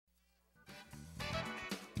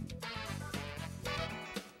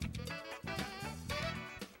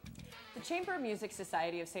Chamber Music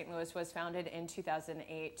Society of St. Louis was founded in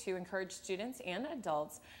 2008 to encourage students and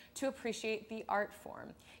adults to appreciate the art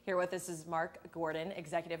form. Here with us is Marc Gordon,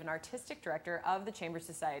 Executive and Artistic Director of the Chamber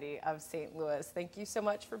Society of St. Louis. Thank you so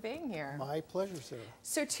much for being here. My pleasure, Sarah.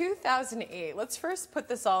 So 2008, let's first put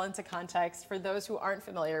this all into context for those who aren't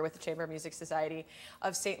familiar with the Chamber Music Society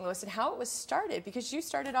of St. Louis and how it was started, because you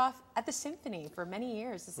started off at the Symphony for many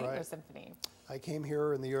years, the St. Louis Symphony. I came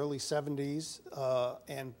here in the early 70s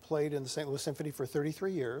and played in the St. Louis Symphony for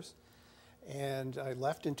 33 years. And I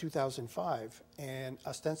left in 2005 and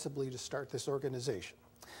ostensibly to start this organization.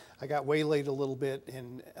 I got waylaid a little bit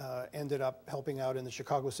and ended up helping out in the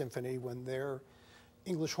Chicago Symphony when their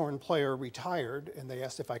English horn player retired, and they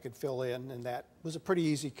asked if I could fill in, and that was a pretty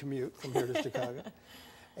easy commute from here to Chicago.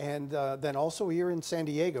 And then also here in San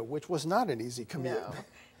Diego, which was not an easy commute.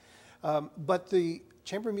 No. But the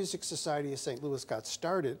Chamber Music Society of St. Louis got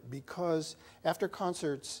started because after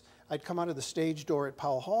concerts, I'd come out of the stage door at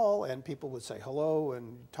Powell Hall and people would say hello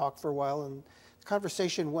and talk for a while, and the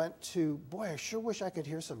conversation went to, boy, I sure wish I could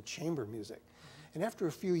hear some chamber music. And after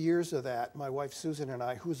a few years of that, my wife Susan and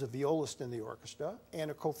I, who's a violist in the orchestra and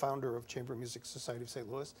a co-founder of Chamber Music Society of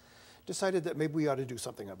St. Louis, decided that maybe we ought to do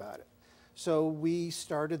something about it. So we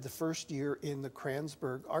started the first year in the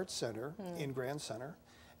Kransberg Arts Center in Grand Center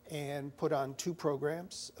and put on 2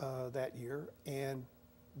 programs that year, and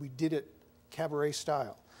we did it cabaret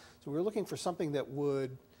style. So we were looking for something that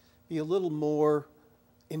would be a little more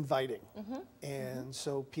inviting. And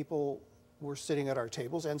so people were sitting at our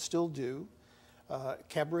tables, and still do,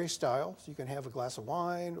 cabaret style. So you can have a glass of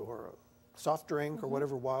wine or a soft drink or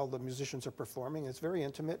whatever while the musicians are performing. It's very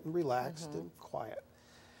intimate and relaxed and quiet.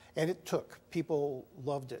 And it took. People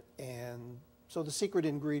loved it. And so the secret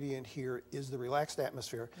ingredient here is the relaxed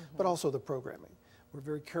atmosphere, but also the programming. We're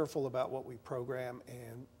very careful about what we program,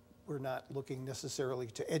 and we're not looking necessarily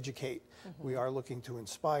to educate. We are looking to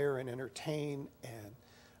inspire and entertain and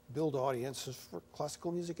build audiences for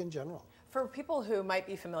classical music in general. For people who might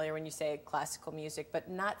be familiar when you say classical music, but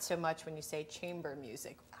not so much when you say chamber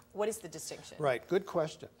music, what is the distinction? Right, good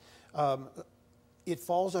question. It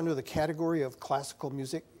falls under the category of classical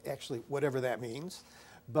music, actually, whatever that means,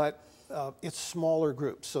 but it's smaller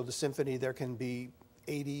groups. So the symphony, there can be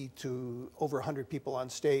 80 to over 100 people on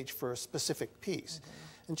stage for a specific piece.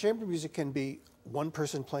 And chamber music can be one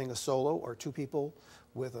person playing a solo, or 2 people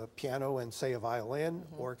with a piano and, say, a violin,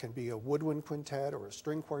 or it can be a woodwind quintet or a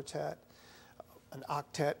string quartet, an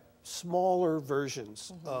octet, smaller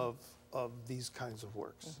versions of these kinds of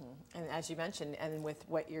works. And as you mentioned, and with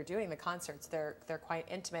what you're doing, the concerts, they're quite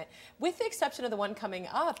intimate. With the exception of the one coming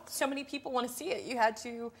up, so many people want to see it. You had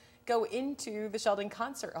to go into the Sheldon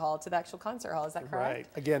Concert Hall, to the actual concert hall, is that correct? Right.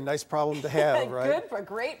 Again, nice problem to have, right? Good, a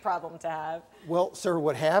great problem to have. Well, sir,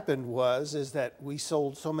 what happened is that we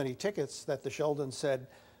sold so many tickets that the Sheldon said,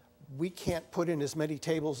 we can't put in as many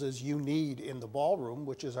tables as you need in the ballroom,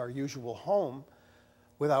 which is our usual home,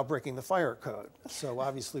 without breaking the fire code. So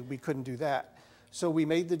obviously we couldn't do that. So we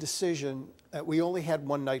made the decision that we only had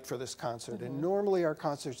one night for this concert. And normally our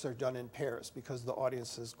concerts are done in pairs because the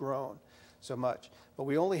audience has grown so much. But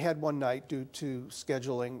we only had one night due to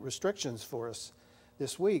scheduling restrictions for us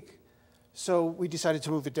this week. So we decided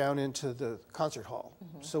to move it down into the concert hall.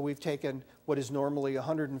 So we've taken what is normally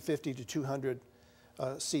 150 to 200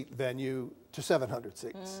 seat venue to 700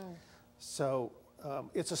 seats. So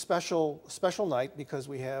it's a special night because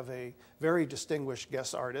we have a very distinguished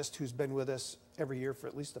guest artist who's been with us every year for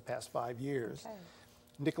at least the past 5 years,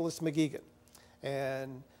 Nicholas McGeegan.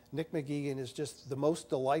 And Nick McGeegan is just the most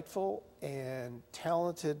delightful and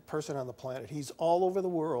talented person on the planet. He's all over the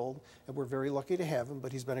world, and we're very lucky to have him,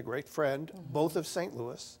 but he's been a great friend, both of St.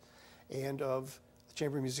 Louis and of the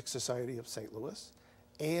Chamber Music Society of St. Louis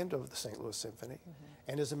and of the St. Louis Symphony.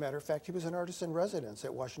 And as a matter of fact, he was an artist in residence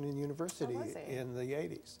at Washington University in the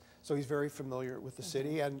 80s. So he's very familiar with the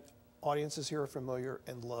city, and audiences here are familiar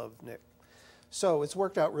and love Nick. So it's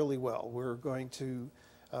worked out really well. We're going to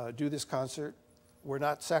do this concert. We're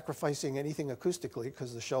not sacrificing anything acoustically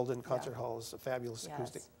because the Sheldon Concert Hall is a fabulous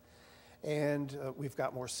acoustic. And we've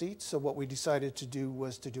got more seats, so what we decided to do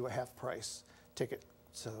was to do a half-price ticket.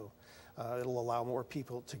 So it'll allow more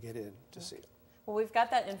people to get in to see it. Well, we've got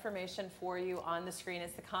that information for you on the screen.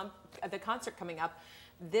 It's the concert coming up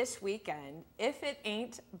this weekend. If It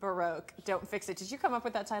Ain't Baroque, Don't Fix It. Did you come up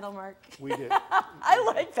with that title, Mark? We did. I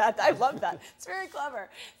like that. I love that. It's very clever.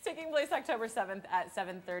 It's taking place October 7th at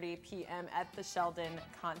 7:30 p.m. at the Sheldon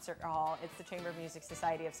Concert Hall. It's the Chamber of Music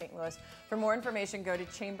Society of St. Louis. For more information, go to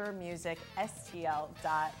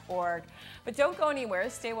chambermusicstl.org. But don't go anywhere.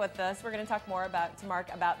 Stay with us. We're going to talk more to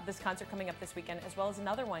Mark about this concert coming up this weekend, as well as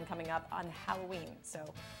another one coming up on Halloween. So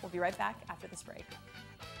we'll be right back after this break.